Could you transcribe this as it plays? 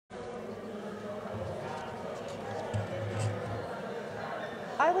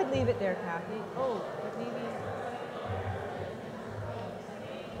I would leave it there, Kathy. Oh, but maybe...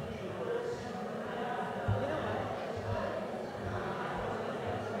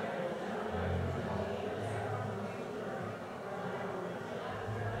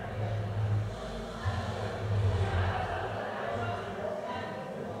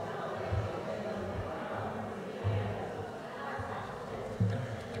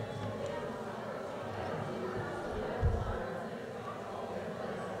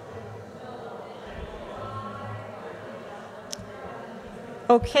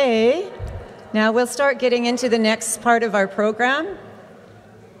 Okay, now we'll start getting into the next part of our program.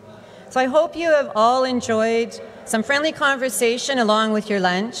 So I hope you have all enjoyed some friendly conversation along with your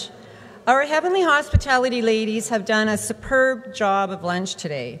lunch. Our Heavenly Hospitality ladies have done a superb job of lunch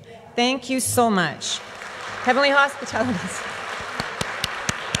today. Thank you so much. Heavenly Hospitalities.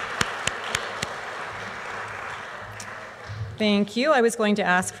 Thank you. I was going to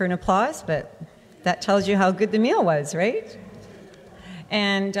ask for an applause, but that tells you how good the meal was, right?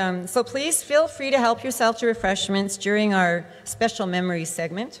 And so please feel free to help yourself to refreshments during our special memories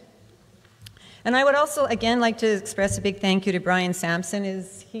segment. And I would also, again, like to express a big thank you to Brian Sampson.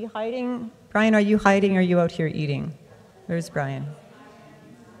 Is he hiding? Brian, are you hiding or are you out here eating? Where's Brian?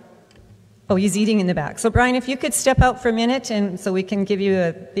 Oh, he's eating in the back. So Brian, if you could step out for a minute and so we can give you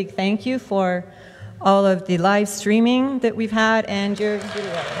a big thank you for all of the live streaming that we've had and your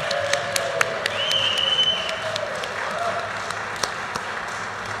video.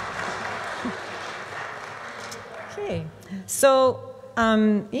 So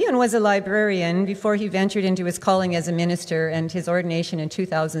Ian was a librarian before he ventured into his calling as a minister and his ordination in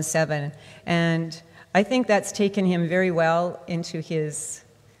 2007. And I think that's taken him very well into his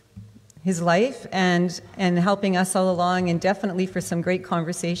life and helping us all along, and definitely for some great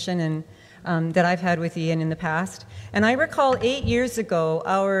conversation and that I've had with Ian in the past. And I recall 8 years ago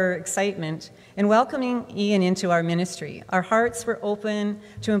our excitement in welcoming Ian into our ministry. Our hearts were open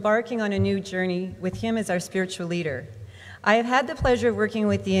to embarking on a new journey with him as our spiritual leader. I have had the pleasure of working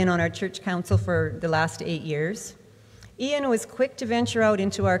with Ian on our church council for the last 8 years. Ian was quick to venture out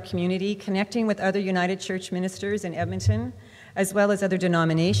into our community, connecting with other United Church ministers in Edmonton, as well as other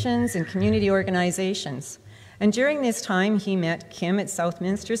denominations and community organizations. And during this time, he met Kim at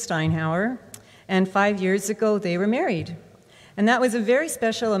Southminster Steinhauer, and 5 years ago, they were married. And that was a very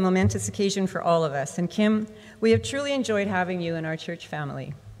special and momentous occasion for all of us. And Kim, we have truly enjoyed having you in our church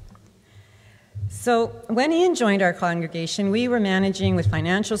family. So when Ian joined our congregation, we were managing with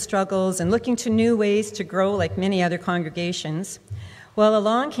financial struggles and looking to new ways to grow like many other congregations. Well,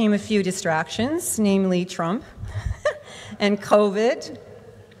 along came a few distractions, namely Trump and COVID.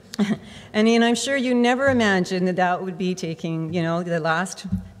 And Ian, I'm sure you never imagined that that would be taking,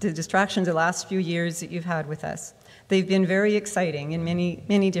 the distractions the last few years that you've had with us. They've been very exciting in many,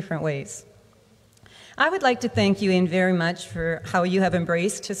 many different ways. I would like to thank you, Ian, very much for how you have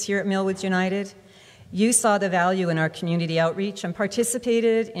embraced us here at Millwoods United. You saw the value in our community outreach and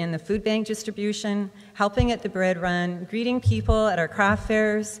participated in the food bank distribution, helping at the bread run, greeting people at our craft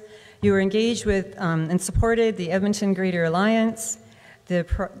fairs. You were engaged with and supported the Edmonton Greater Alliance,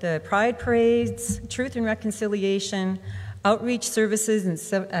 the Pride Parades, Truth and Reconciliation, outreach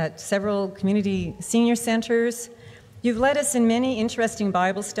services at several community senior centers. You've led us in many interesting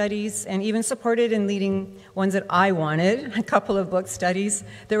Bible studies and even supported in leading ones that I wanted, a couple of book studies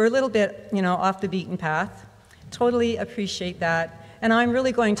that were a little bit, off the beaten path. Totally appreciate that. And I'm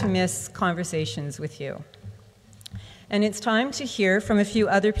really going to miss conversations with you. And it's time to hear from a few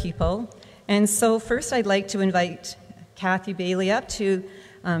other people. And so first I'd like to invite Kathy Bailey up to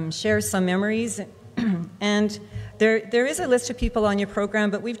share some memories. And there is a list of people on your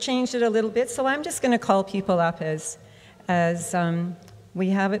program, but we've changed it a little bit. So I'm just going to call people up as we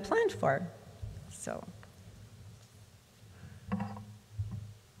have it planned for. So.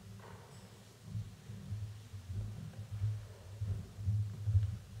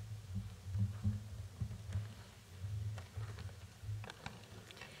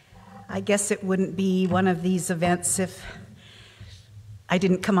 I guess it wouldn't be one of these events if I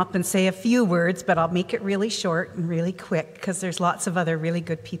didn't come up and say a few words, but I'll make it really short and really quick because there's lots of other really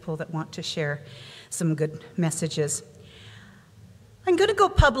good people that want to share some good messages. I'm going to go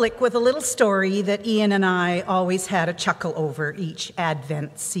public with a little story that Ian and I always had a chuckle over each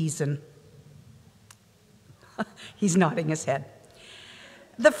Advent season. He's nodding his head.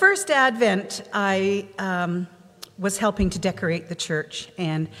 The first Advent, I was helping to decorate the church,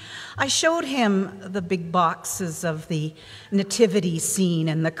 and I showed him the big boxes of the nativity scene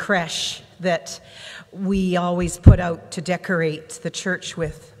and the creche that we always put out to decorate the church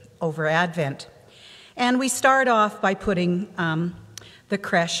with over Advent. And we start off by putting the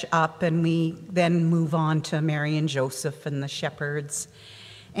creche up, and we then move on to Mary and Joseph and the shepherds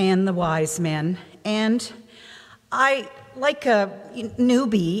and the wise men. And I, like a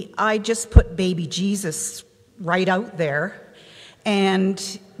newbie, I just put baby Jesus right out there.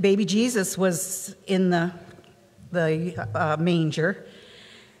 And baby Jesus was in the manger.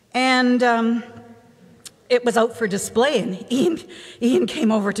 And it was out for display. And Ian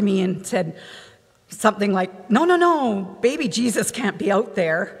came over to me and said something like, no, baby Jesus can't be out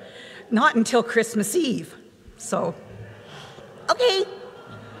there. Not until Christmas Eve. So, okay.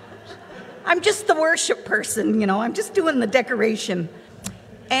 I'm just the worship person, I'm just doing the decoration.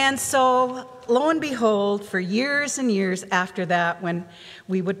 And so, lo and behold, for years and years after that, when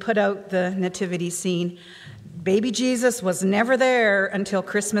we would put out the nativity scene, baby Jesus was never there until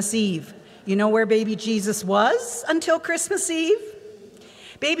Christmas Eve. You know where baby Jesus was until Christmas Eve?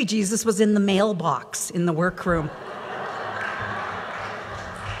 Baby Jesus was in the mailbox in the workroom.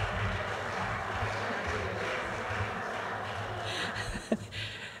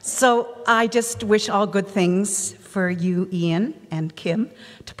 So I just wish all good things for you, Ian and Kim,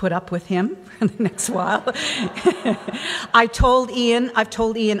 to put up with him for the next while. I've told Ian,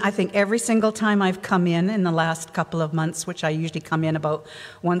 I think every single time I've come in the last couple of months, which I usually come in about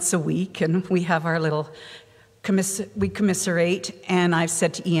once a week, and we have our little, we commiserate, and I've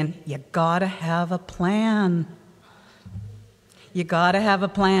said to Ian, you gotta have a plan. You gotta have a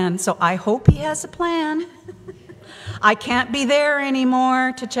plan. So I hope he has a plan. I can't be there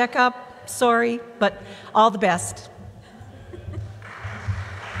anymore to check up, sorry, but all the best.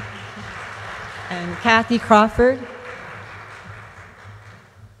 And Kathy Crawford.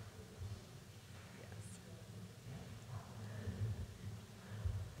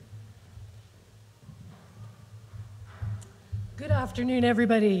 Good afternoon,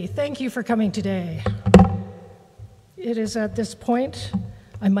 everybody. Thank you for coming today. It is at this point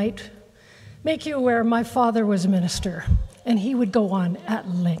I might make you aware my father was a minister, and he would go on at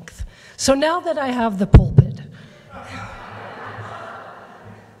length. So now that I have the pulpit,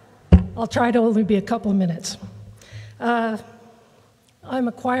 I'll try to only be a couple of minutes. I'm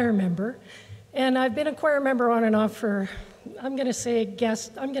a choir member, and I've been a choir member on and off for, I'm going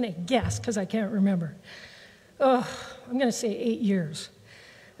to guess because I can't remember. I'm going to say 8 years.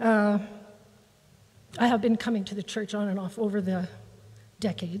 I have been coming to the church on and off over the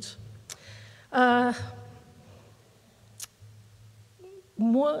decades.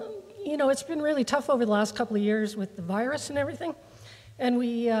 It's been really tough over the last couple of years with the virus and everything. And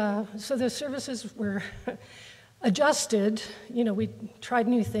so the services were adjusted. We tried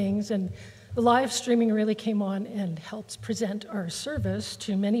new things, and the live streaming really came on and helped present our service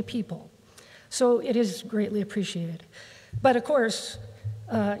to many people. So it is greatly appreciated. But of course,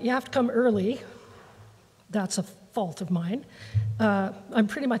 you have to come early. That's a fault of mine. I'm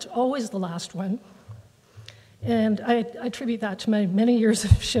pretty much always the last one. And I attribute that to my many years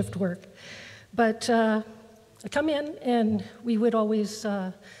of shift work. But I come in, and we would always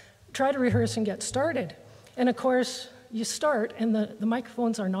try to rehearse and get started. And of course, you start, and the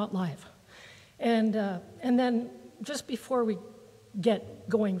microphones are not live. And then just before we get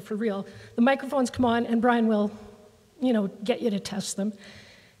going for real, the microphones come on, and Brian will, get you to test them.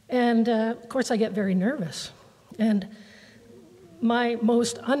 And of course, I get very nervous. And my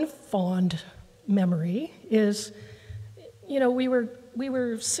most unfond memory is, we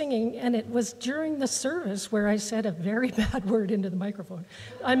were singing, and it was during the service where I said a very bad word into the microphone.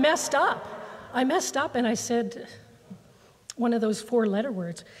 I messed up, and I said one of those 4-letter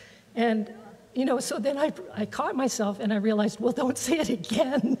words. And, so then I caught myself, and I realized, well, don't say it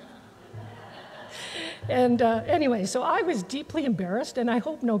again. And anyway, so I was deeply embarrassed, and I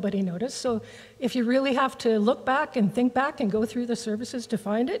hope nobody noticed. So if you really have to look back and think back and go through the services to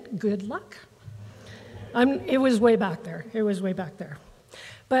find it, good luck. It was way back there.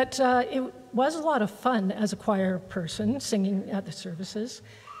 But it was a lot of fun as a choir person, singing at the services,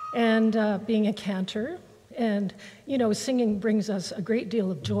 and being a cantor. And, singing brings us a great deal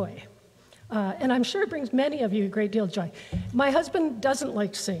of joy. And I'm sure it brings many of you a great deal of joy. My husband doesn't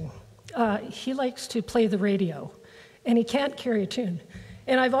like to sing. He likes to play the radio, and he can't carry a tune.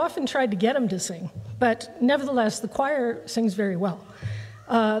 And I've often tried to get him to sing, but nevertheless, the choir sings very well.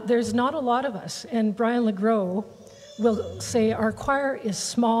 There's not a lot of us, and Brian LeGros will say our choir is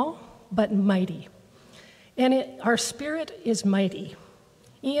small but mighty, and our spirit is mighty.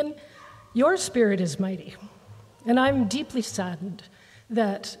 Ian, your spirit is mighty, and I'm deeply saddened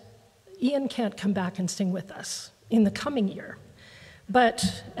that Ian can't come back and sing with us in the coming year.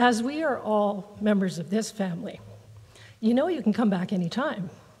 But as we are all members of this family, you can come back anytime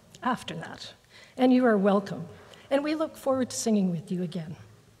after that, and you are welcome. And we look forward to singing with you again.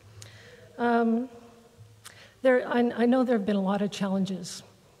 I know there have been a lot of challenges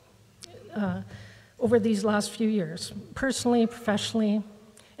over these last few years, personally, professionally,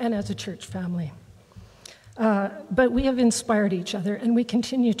 and as a church family. But we have inspired each other, and we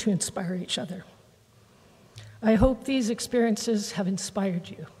continue to inspire each other. I hope these experiences have inspired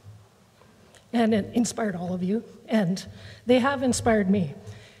you, and it inspired all of you, and they have inspired me.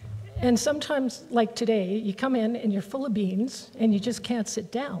 And sometimes, like today, you come in and you're full of beans, and you just can't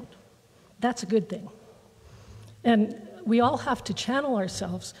sit down. That's a good thing. And we all have to channel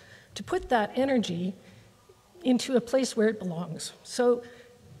ourselves to put that energy into a place where it belongs. So,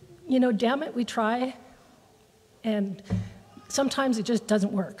 you know, damn it, we try, and sometimes it just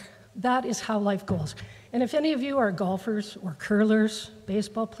doesn't work. That is how life goes. And if any of you are golfers or curlers,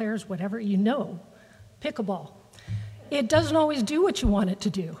 baseball players, whatever, you know, pickleball. It doesn't always do what you want it to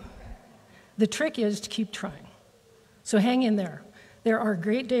do. The trick is to keep trying. So hang in there. There are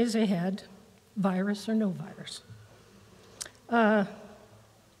great days ahead, virus or no virus. I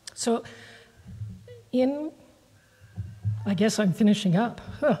guess I'm finishing up.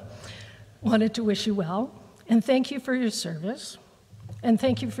 Wanted to wish you well, and thank you for your service, and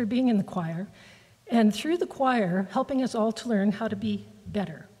thank you for being in the choir, and through the choir, helping us all to learn how to be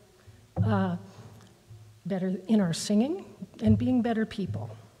better. Better in our singing, and being better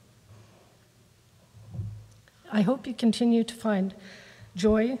people. I hope you continue to find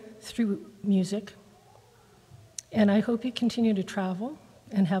joy through music, and I hope you continue to travel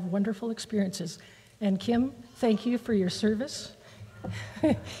and have wonderful experiences. And Kim, thank you for your service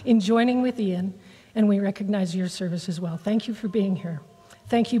in joining with Ian, and we recognize your service as well. Thank you for being here.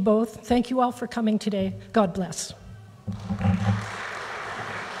 Thank you both. Thank you all for coming today. God bless.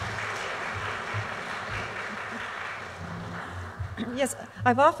 Yes,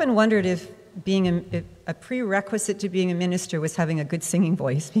 I've often wondered if being a prerequisite to being a minister was having a good singing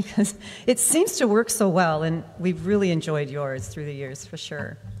voice, because it seems to work so well, and we've really enjoyed yours through the years, for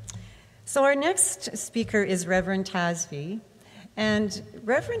sure. So our next speaker is Reverend Tasvi, and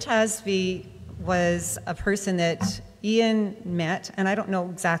Reverend Tasvi was a person that Ian met, and I don't know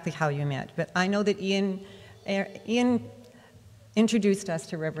exactly how you met, but I know that Ian introduced us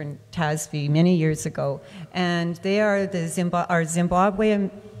to Reverend Tasvi many years ago, and they are our Zimbabwe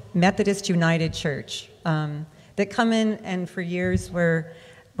Methodist United Church that come in and for years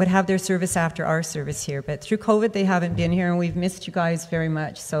would have their service after our service here. But through COVID, they haven't been here, and we've missed you guys very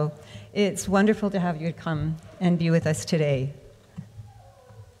much. So it's wonderful to have you come and be with us today.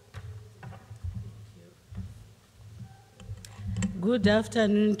 Good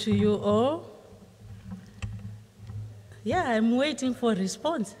afternoon to you all. Yeah, I'm waiting for a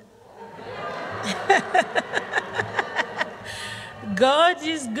response. God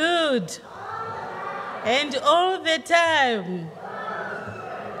is good. And all the time.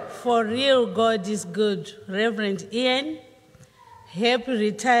 For real, God is good. Reverend Ian, happy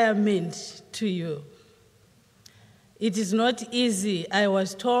retirement to you. It is not easy. I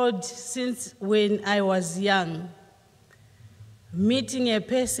was told since when I was young, meeting a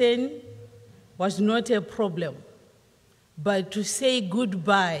person was not a problem. But to say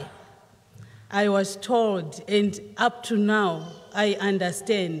goodbye, I was told, and up to now, I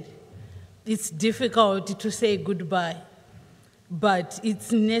understand it's difficult to say goodbye, but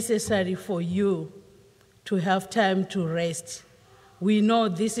it's necessary for you to have time to rest. We know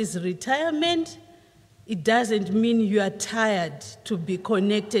this is retirement. It doesn't mean you are tired to be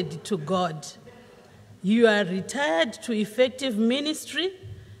connected to God. You are retired to effective ministry,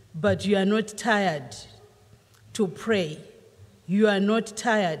 but you are not tired to pray. You are not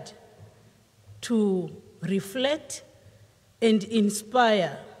tired to reflect and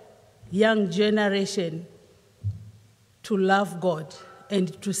inspire young generation to love God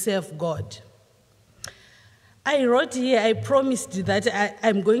and to serve God. I wrote here, I promised that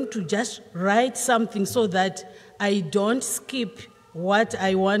I'm going to just write something so that I don't skip what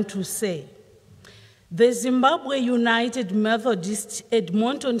I want to say. The Zimbabwe United Methodist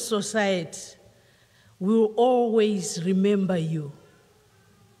Edmonton Society will always remember you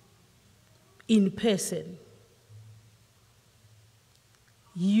in person.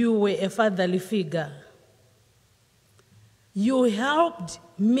 You were a fatherly figure. You helped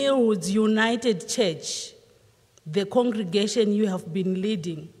Millwoods United Church, the congregation you have been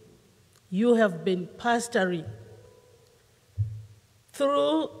leading. You have been pastoring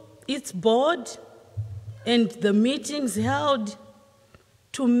through its board and the meetings held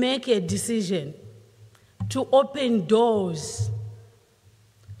to make a decision to open doors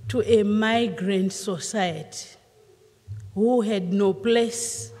to a migrant society who had no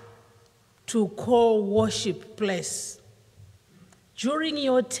place to call worship place. During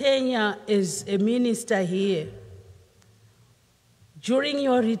your tenure as a minister here, during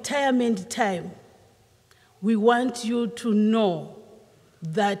your retirement time, we want you to know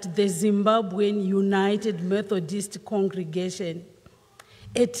that the Zimbabwean United Methodist Congregation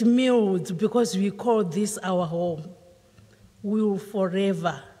at MWUC, because we call this our home, will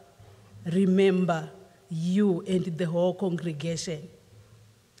forever remember you and the whole congregation.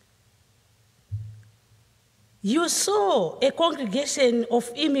 You saw a congregation of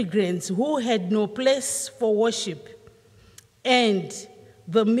immigrants who had no place for worship, and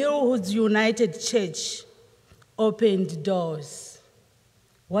the MWUC United Church opened doors.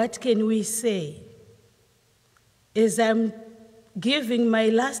 What can we say? As I'm giving my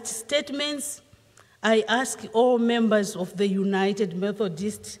last statements, I ask all members of the United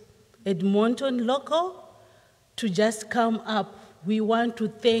Methodist Edmonton local to just come up. We want to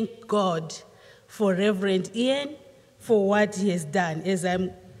thank God for Reverend Ian for what he has done. As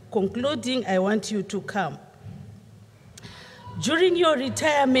I'm concluding, I want you to come. During your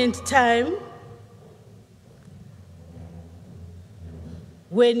retirement time,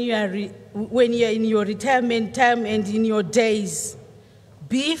 when you are in your retirement time and in your days,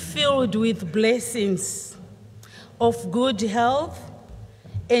 be filled with blessings of good health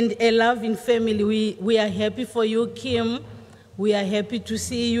and a loving family. We are happy for you, Kim. We are happy to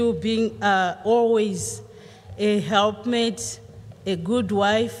see you being always a helpmate, a good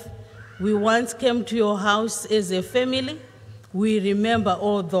wife. We once came to your house as a family. We remember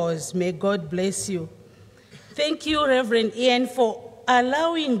all those. May God bless you. Thank you, Reverend Ian, for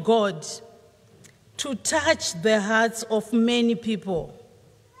allowing God to touch the hearts of many people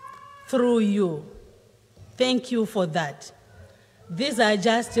through you. Thank you for that. These are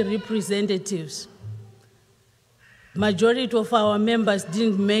just representatives. Majority of our members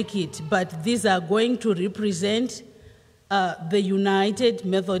didn't make it, but these are going to represent the United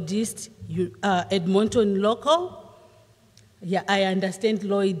Methodist Edmonton local. Yeah, I understand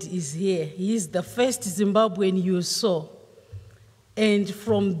Lloyd is here. He is the first Zimbabwean you saw. And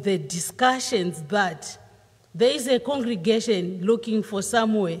from the discussions that there is a congregation looking for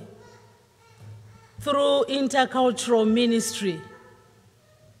somewhere through intercultural ministry,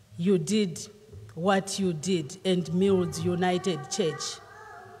 you did what you did, and MWUC United Church.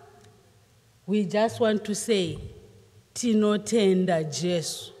 We just want to say, Tinotenda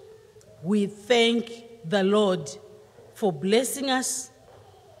Jesu. We thank the Lord for blessing us,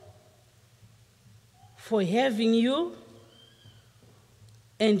 for having you,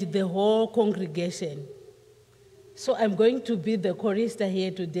 and the whole congregation. So I'm going to be the chorister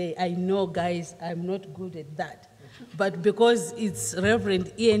here today. I know, guys, I'm not good at that. But because it's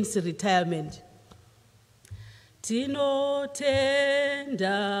Reverend Ian's retirement, Tinotenda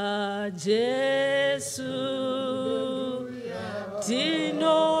Jesu,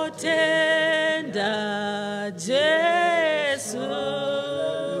 Tinotenda Jesu,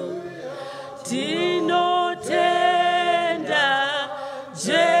 Tinotenda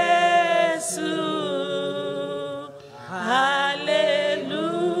Jesu, hallelujah,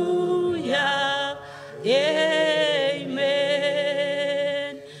 amen.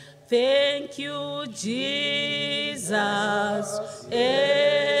 Thank you, Jesus,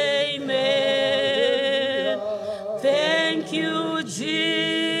 amen. Thank you,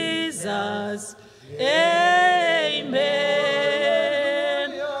 Jesus, amen.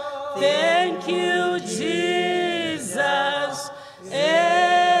 Thank you, Jesus,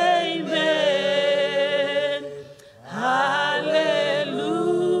 amen. Hallelujah,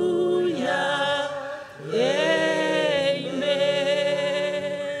 amen.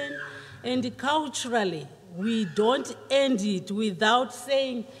 And culturally, we don't end it without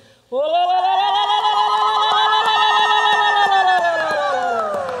saying,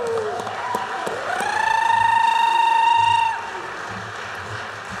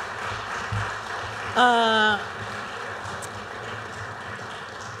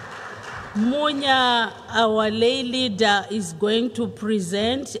 Munya, our lay leader, is going to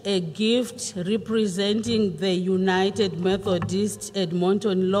present a gift representing the United Methodist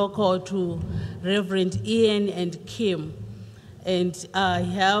Edmonton local to Reverend Ian and Kim. And I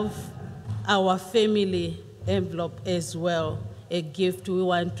have our family envelope as well, a gift we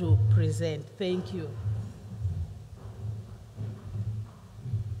want to present. Thank you.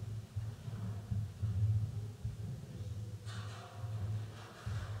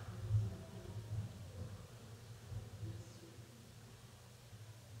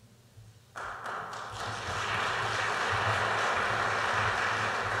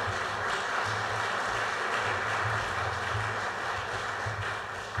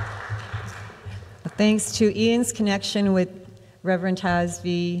 Thanks to Ian's connection with Reverend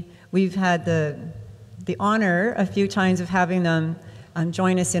Tasby, we've had the honor a few times of having them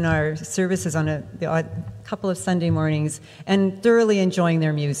join us in our services on a couple of Sunday mornings and thoroughly enjoying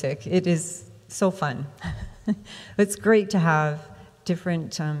their music. It is so fun. It's great to have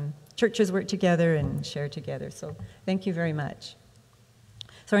different churches work together and share together. So thank you very much.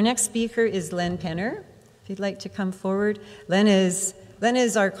 So our next speaker is Len Penner. If you'd like to come forward. Len is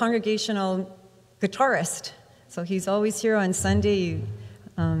our congregational guitarist. So he's always here on Sunday.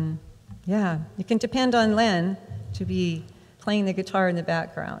 Yeah, you can depend on Len to be playing the guitar in the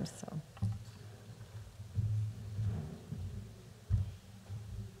background. So.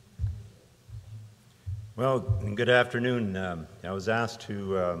 Well, good afternoon. I was asked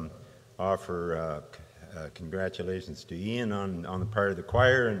to offer congratulations to Ian on the part of the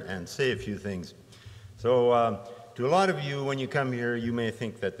choir and say a few things. So to a lot of you, when you come here, you may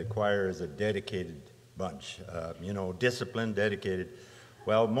think that the choir is a dedicated bunch, disciplined, dedicated.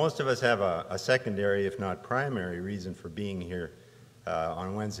 Well, most of us have a secondary, if not primary, reason for being here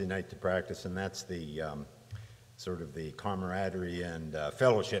on Wednesday night to practice, and that's the sort of the camaraderie and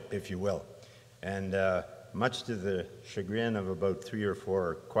fellowship, if you will. And much to the chagrin of about 3 or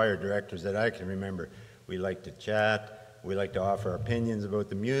 4 choir directors that I can remember, we like to chat, we like to offer opinions about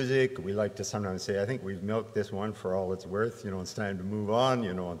the music, we like to sometimes say, I think we've milked this one for all it's worth, it's time to move on,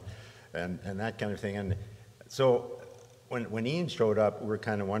 and that kind of thing. And so when Ian showed up, we're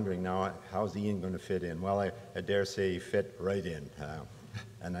kind of wondering now, how's Ian going to fit in? Well, I dare say he fit right in,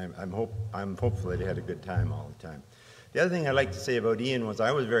 and I'm hopeful that he had a good time all the time. The other thing I'd like to say about Ian was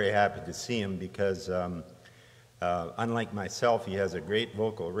I was very happy to see him because unlike myself, he has a great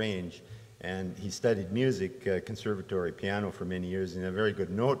vocal range, and he studied music, conservatory piano for many years, and a very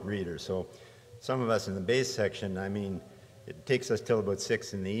good note reader. So some of us in the bass section, I mean, it takes us till about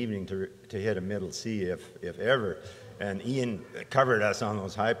 6 in the evening to hit a middle C, if ever. And Ian covered us on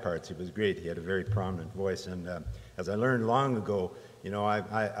those high parts. It was great. He had a very prominent voice. And as I learned long ago,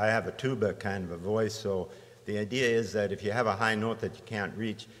 I have a tuba kind of a voice. So the idea is that if you have a high note that you can't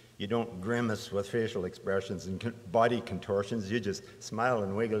reach, you don't grimace with facial expressions and body contortions. You just smile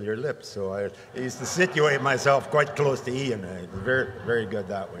and wiggle your lips. So I used to situate myself quite close to Ian. It was very, very good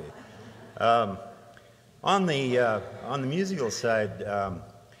that way. On the musical side,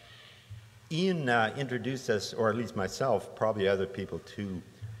 Ian introduced us, or at least myself, probably other people, to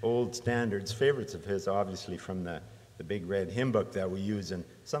old standards, favorites of his, obviously from the big red hymn book that we use, and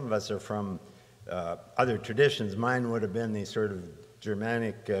some of us are from other traditions. Mine would have been the sort of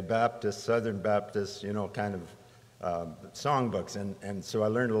Germanic Baptist, Southern Baptist, kind of songbooks, and so I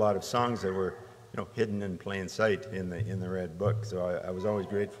learned a lot of songs that were, hidden in plain sight in the red book. So I was always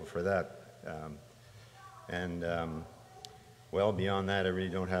grateful for that. Well, beyond that, I really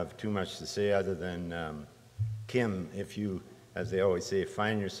don't have too much to say other than, Kim, if you, as they always say,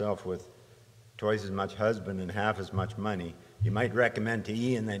 find yourself with twice as much husband and half as much money, you might recommend to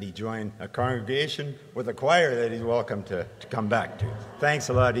Ian that he join a congregation with a choir that he's welcome to come back to. Thanks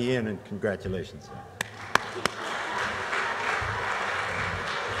a lot, Ian, and congratulations.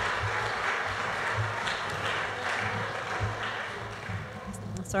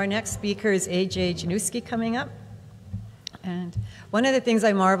 So our next speaker is A.J. Januski coming up. And one of the things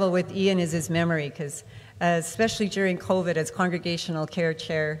I marvel with Ian is his memory, because especially during COVID as congregational care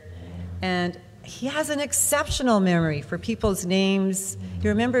chair, and he has an exceptional memory for people's names. He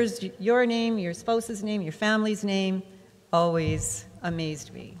remembers your name, your spouse's name, your family's name. Always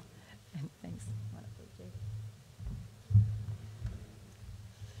amazed me. And thanks.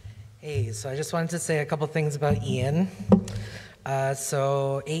 Hey, so I just wanted to say a couple things about Ian.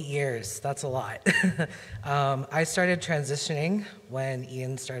 So 8 years, that's a lot. I started transitioning when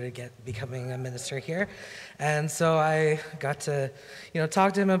Ian started becoming a minister here. And so I got to,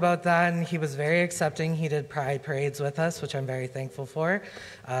 talk to him about that, and he was very accepting. He did pride parades with us, which I'm very thankful for,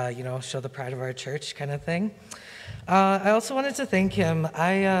 show the pride of our church kind of thing. I also wanted to thank him.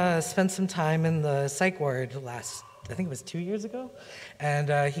 I spent some time in the psych ward I think it was 2 years ago,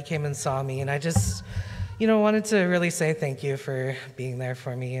 and he came and saw me, and I just wanted to really say thank you for being there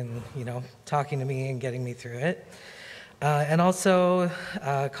for me and, talking to me and getting me through it. And also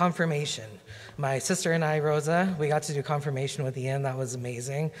confirmation. My sister and I, Rosa, we got to do confirmation with Ian. That was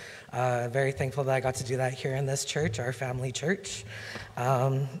amazing. Very thankful that I got to do that here in this church, our family church.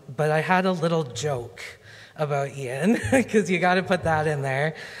 But I had a little joke about Ian, because you got to put that in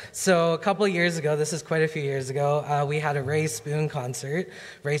there. So a couple of years ago, this is quite a few years ago, we had a Ray Spoon concert.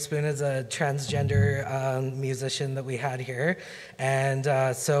 Ray Spoon is a transgender musician that we had here.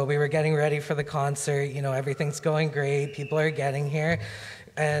 And so we were getting ready for the concert. Everything's going great. People are getting here.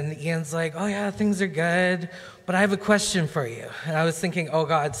 And Ian's like, oh yeah, things are good, but I have a question for you. And I was thinking, oh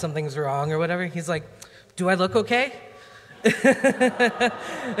God, something's wrong or whatever. He's like, do I look okay?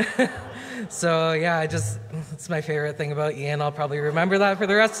 So yeah, it's my favorite thing about Ian. I'll probably remember that for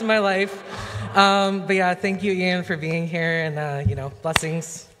the rest of my life. But yeah, thank you, Ian, for being here, and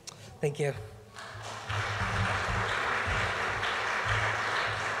blessings. Thank you.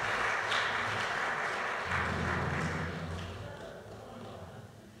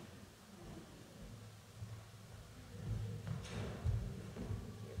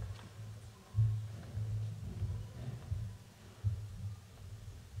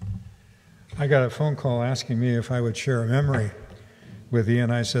 I got a phone call asking me if I would share a memory with Ian.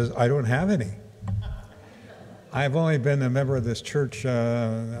 I says, I don't have any. I've only been a member of this church,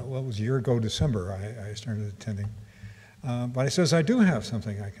 what was a year ago, December, I started attending. But I says, I do have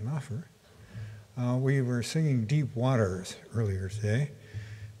something I can offer. We were singing Deep Waters earlier today.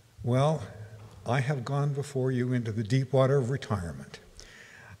 Well, I have gone before you into the deep water of retirement.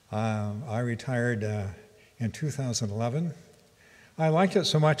 I retired in 2011. I liked it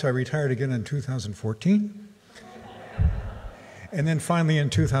so much I retired again in 2014, and then finally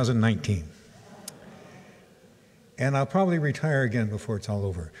in 2019. And I'll probably retire again before it's all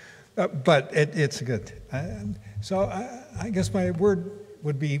over. But it's good. So I guess my word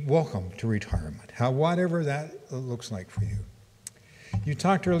would be welcome to retirement, whatever that looks like for you. You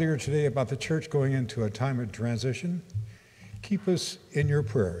talked earlier today about the church going into a time of transition. Keep us in your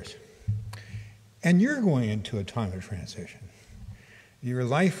prayers. And you're going into a time of transition. Your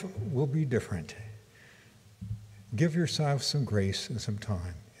life will be different. Give yourself some grace and some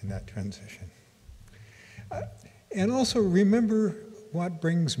time in that transition. And also remember what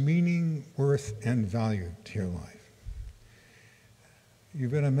brings meaning, worth, and value to your life. You've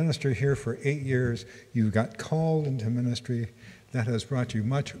been a minister here for 8 years. You got called into ministry. That has brought you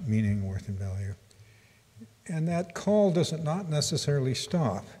much meaning, worth, and value. And that call does not necessarily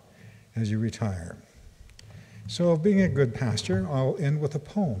stop as you retire. So, being a good pastor, I'll end with a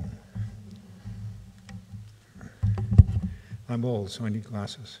poem. I'm old, so I need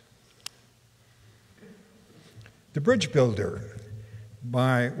glasses. The Bridge Builder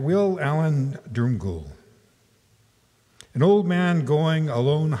by Will Allen Drumgoole. An old man going a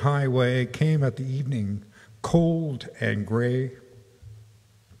lone highway came at the evening, cold and gray,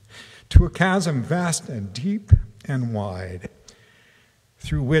 to a chasm vast and deep and wide,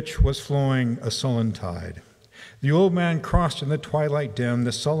 through which was flowing a sullen tide. The old man crossed in the twilight dim.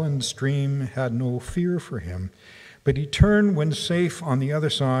 The sullen stream had no fear for him, but he turned when safe on the other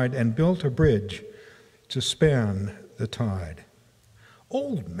side and built a bridge to span the tide.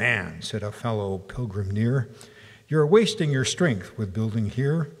 Old man, said a fellow pilgrim near, you're wasting your strength with building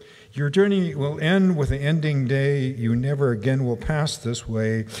here. Your journey will end with the ending day. You never again will pass this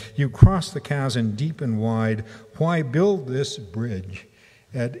way. You cross the chasm deep and wide. Why build this bridge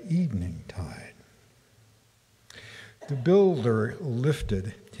at evening tide? The builder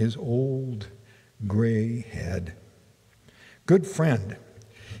lifted his old gray head. Good friend,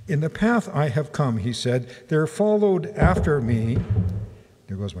 in the path I have come, he said, there followed after me,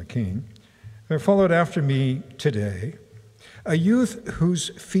 there goes my king, there followed after me today a youth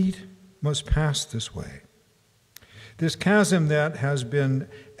whose feet must pass this way. This chasm that has been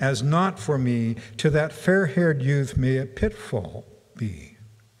as naught for me, to that fair-haired youth may a pitfall be.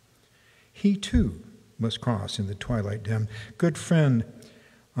 He too must cross in the twilight dim. Good friend,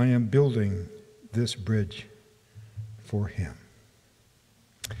 I am building this bridge for him.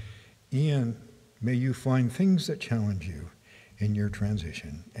 Ian, may you find things that challenge you in your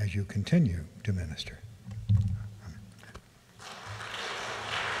transition as you continue to minister.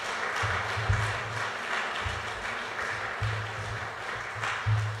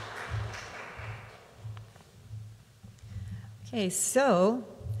 Okay, so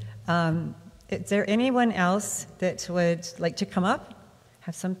is there anyone else that would like to come up,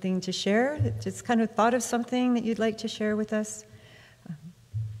 have something to share, just kind of thought of something that you'd like to share with us?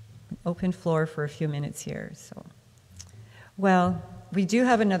 Open floor for a few minutes here. So, well, we do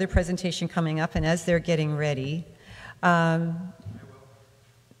have another presentation coming up, and as they're getting ready, you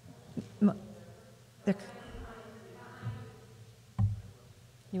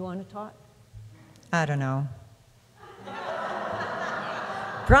want to talk? I don't know.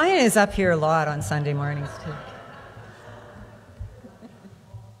 Brian is up here a lot on Sunday mornings, too.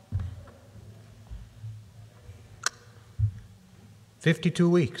 52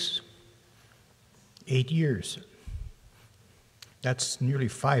 weeks, 8 years. That's nearly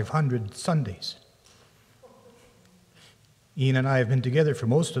 500 Sundays. Ian and I have been together for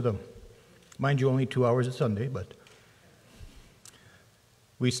most of them. Mind you, only 2 hours a Sunday, but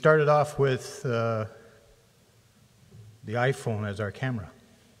We started off with the iPhone as our camera.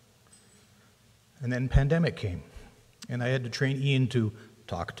 And then pandemic came. And I had to train Ian to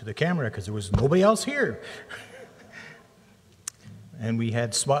talk to the camera because there was nobody else here. And we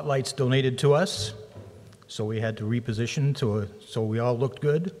had spotlights donated to us, so we had to reposition so we all looked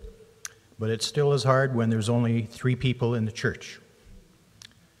good. But it still is hard when there's only 3 people in the church.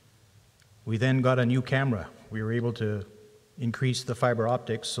 We then got a new camera. We were able to increase the fiber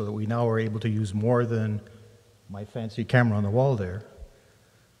optics so that we now are able to use more than my fancy camera on the wall there.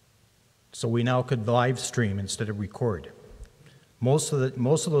 So we now could live stream instead of record. Most of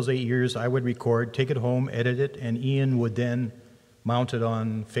those 8 years I would record, take it home, edit it, and Ian would then mount it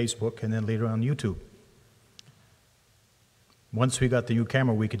on Facebook and then later on YouTube. Once we got the new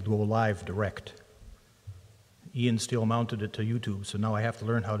camera, we could go live direct. Ian still mounted it to YouTube, so now I have to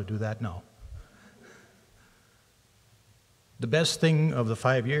learn how to do that now. The best thing of the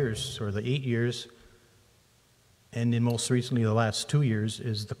 5 years, or the 8 years, and in most recently the last 2 years,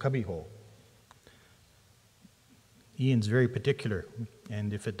 is the cubbyhole. Ian's very particular,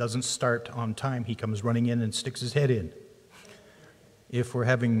 and if it doesn't start on time, he comes running in and sticks his head in. If we're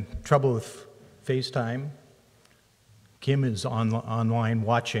having trouble with FaceTime, Kim is online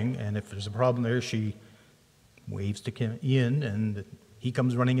watching, and if there's a problem there, she waves to Ian, and he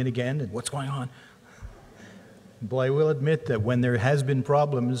comes running in again, and what's going on? But I will admit that when there has been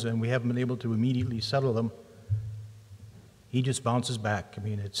problems and we haven't been able to immediately settle them, he just bounces back. I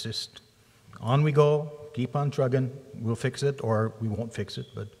mean, it's just on we go, keep on trugging, we'll fix it, or we won't fix it,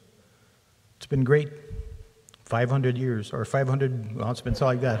 but it's been great. 500 years, or 500, well, it's been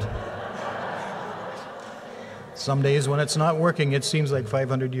something like that. Some days when it's not working, it seems like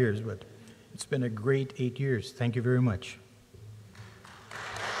 500 years, but it's been a great 8 years. Thank you very much.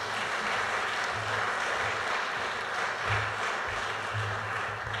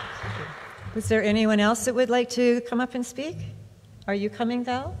 Was there anyone else that would like to come up and speak? Are you coming,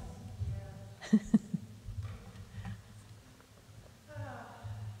 Val?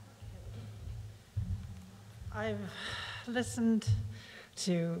 I've listened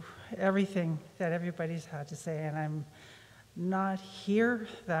to everything that everybody's had to say, and I'm not here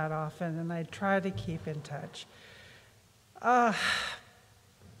that often, and I try to keep in touch.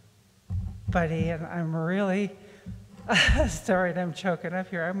 Buddy, and I'm really sorry that I'm choking up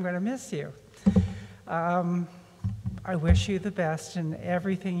here. I'm going to miss you. I wish you the best in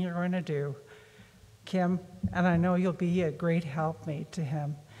everything you're going to do, Kim, and I know you'll be a great helpmate to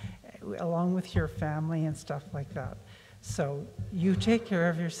him, along with your family and stuff like that. So you take care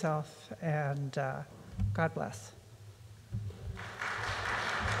of yourself, and God bless.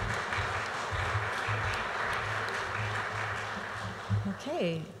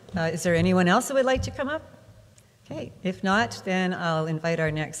 Okay. Is there anyone else that would like to come up? Okay. If not, then I'll invite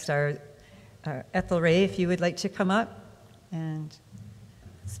our Ethel Ray, if you would like to come up and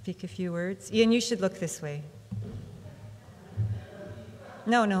speak a few words. Ian, you should look this way.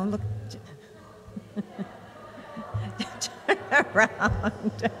 No, look. Turn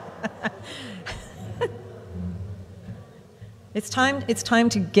around. It's time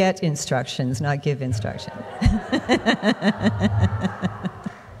to get instructions, not give instructions.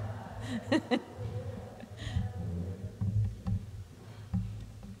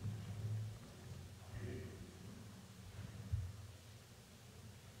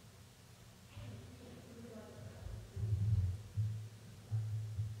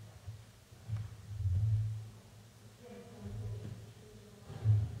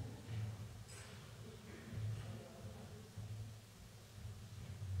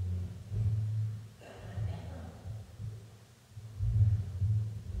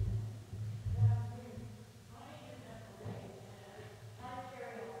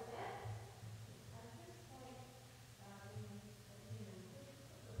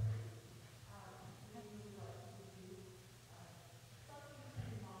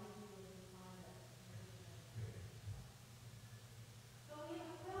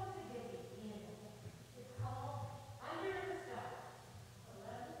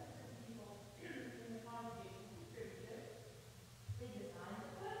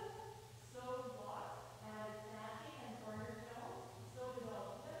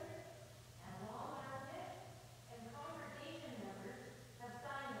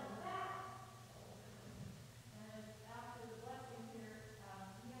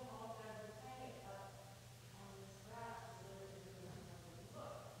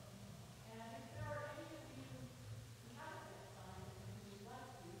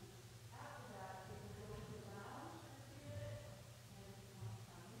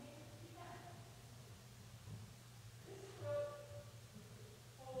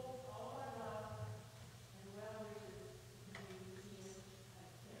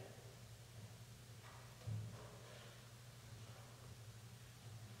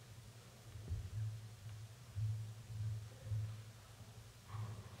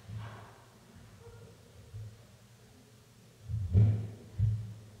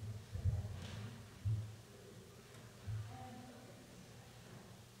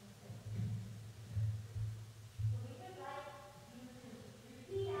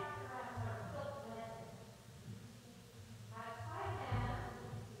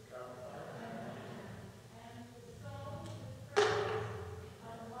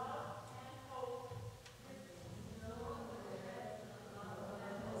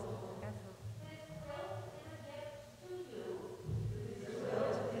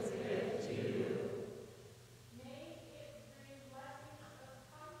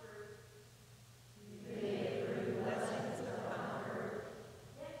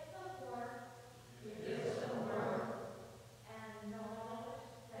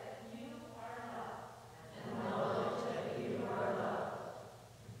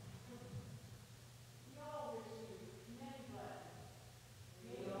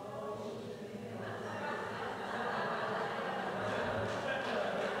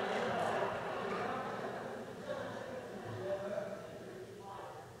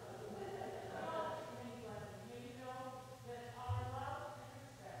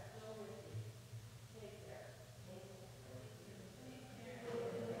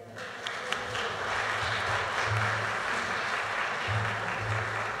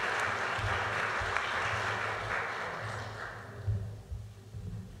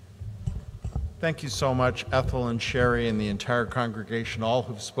 Thank you so much, Ethel and Sherry and the entire congregation, all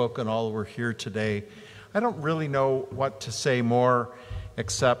who've spoken, all who are here today. I don't really know what to say more,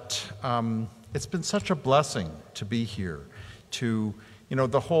 except it's been such a blessing to be here, to,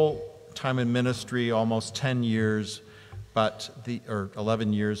 the whole time in ministry, almost 10 years, or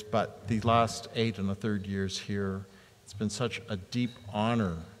 11 years, but the last 8 1/3 years here, it's been such a deep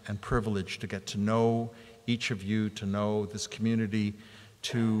honor and privilege to get to know each of you, to know this community,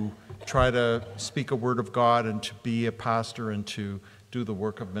 to try to speak a word of God and to be a pastor and to do the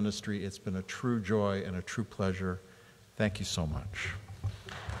work of ministry. It's been a true joy and a true pleasure. Thank you so much.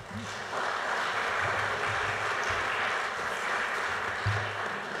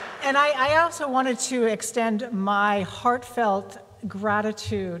 And I also wanted to extend my heartfelt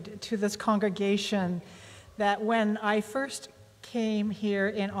gratitude to this congregation that when I first came here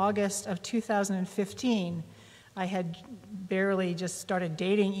in August of 2015, I had barely just started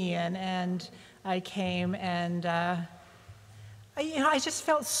dating Ian, and I came and I just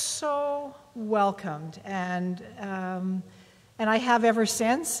felt so welcomed, and I have ever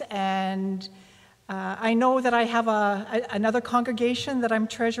since. And I know that I have another congregation that I'm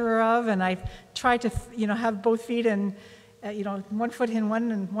treasurer of, and I've tried to have both feet in, one foot in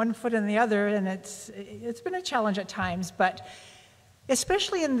one and one foot in the other, and it's been a challenge at times, but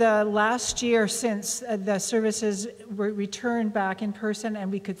especially in the last year since the services were returned back in person and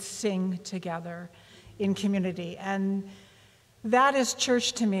we could sing together in community. And that is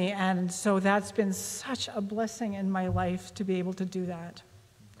church to me, and so that's been such a blessing in my life to be able to do that.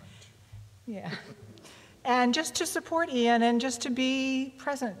 Yeah. And just to support Ian and just to be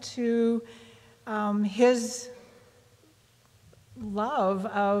present to his love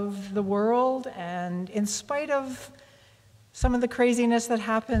of the world, and in spite of some of the craziness that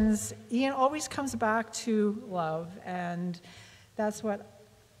happens, Ian always comes back to love, and that's what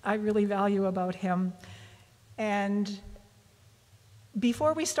I really value about him. And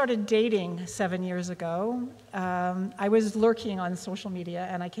before we started dating 7 years ago, I was lurking on social media,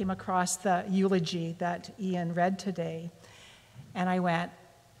 and I came across the eulogy that Ian read today, and I went,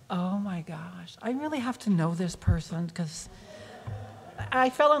 oh my gosh, I really have to know this person, because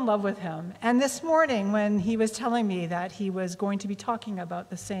I fell in love with him. And this morning, when he was telling me that he was going to be talking about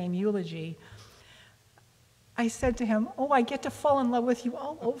the same eulogy, I said to him, oh, I get to fall in love with you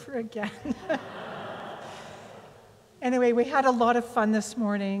all over again. Anyway, we had a lot of fun this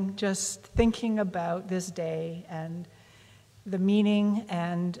morning just thinking about this day and the meaning,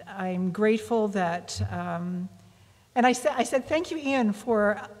 and I'm grateful that, and I said, thank you, Ian,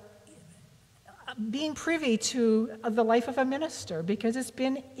 for being privy to the life of a minister, because it's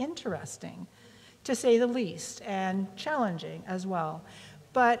been interesting, to say the least, and challenging as well.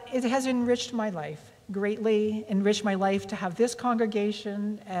 But it has enriched my life, greatly enriched my life to have this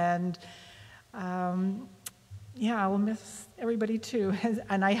congregation, and yeah, I will miss everybody too.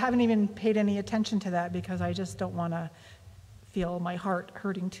 And I haven't even paid any attention to that because I just don't want to feel my heart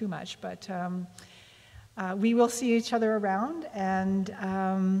hurting too much. But we will see each other around, and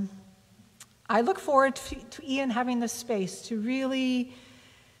I look forward to Ian having the space to really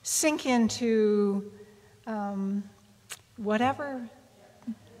sink into whatever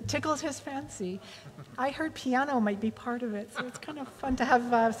tickles his fancy. I heard piano might be part of it, so it's kind of fun to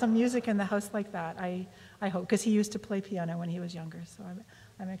have some music in the house like that, I hope, because he used to play piano when he was younger, so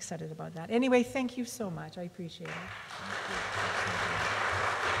I'm excited about that. Anyway, thank you so much. I appreciate it.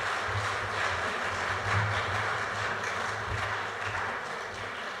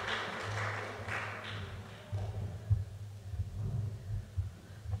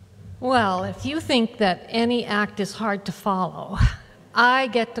 Well, if you think that any act is hard to follow, I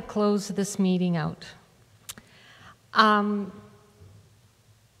get to close this meeting out. I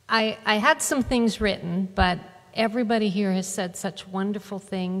had some things written, but everybody here has said such wonderful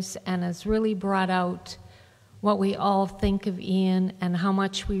things and has really brought out what we all think of Ian and how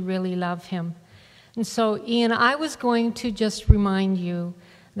much we really love him. And so, Ian, I was going to just remind you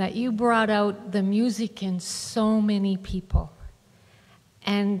that you brought out the music in so many people.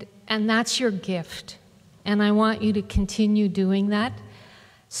 And that's your gift. And I want you to continue doing that.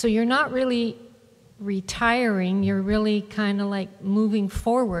 So you're not really retiring, you're really kind of like moving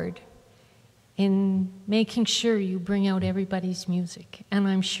forward in making sure you bring out everybody's music. And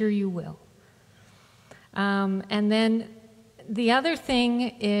I'm sure you will. And then the other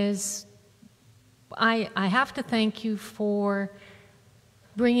thing is, I have to thank you for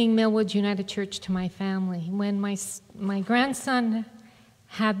bringing Millwood United Church to my family. When my grandson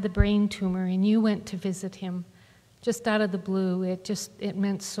had the brain tumor and you went to visit him just out of the blue, it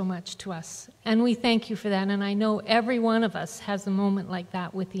meant so much to us. And we thank you for that. And I know every one of us has a moment like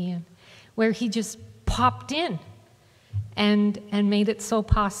that with Ian. where he just popped in and made it so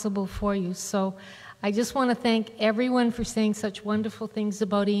possible for you. So I just want to thank everyone for saying such wonderful things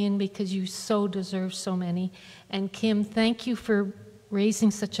about Ian, because you so deserve so many. And Kim, thank you for raising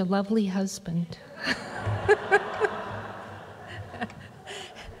such a lovely husband.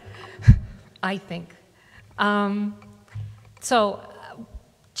 I think. So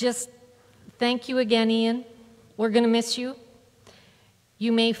just thank you again, Ian. We're going to miss you.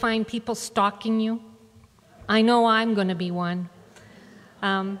 You may find people stalking you. I know I'm going to be one.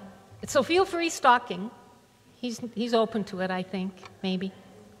 So feel free stalking. He's open to it, I think, maybe.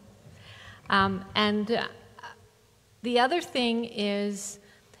 The other thing is,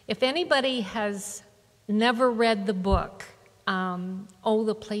 if anybody has never read the book, Oh,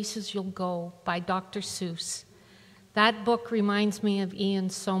 the Places You'll Go by Dr. Seuss, that book reminds me of Ian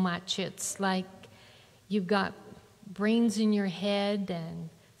so much. It's like you've got brains in your head and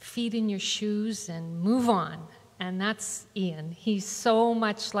feet in your shoes and move on. And that's Ian. He's so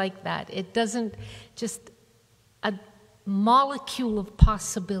much like that. It doesn't, just a molecule of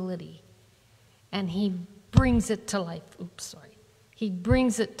possibility. And he brings it to life. Oops, sorry. He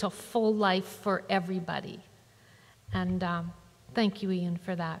brings it to full life for everybody. And thank you, Ian,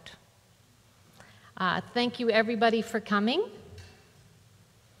 for that. Thank you, everybody, for coming.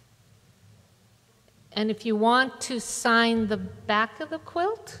 And if you want to sign the back of the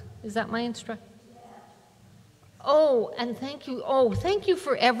quilt, is that my instruction? Oh, and thank you. Oh, thank you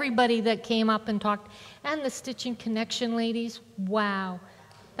for everybody that came up and talked. And the Stitching Connection ladies. Wow.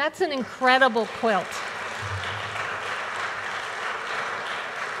 That's an incredible quilt.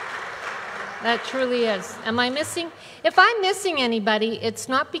 That truly is. Am I missing? If I'm missing anybody, it's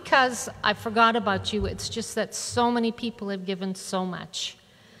not because I forgot about you. It's just that so many people have given so much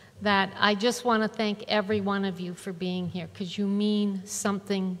that I just want to thank every one of you for being here, because you mean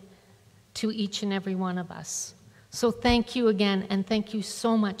something to each and every one of us. So thank you again, and thank you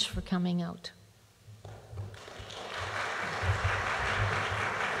so much for coming out.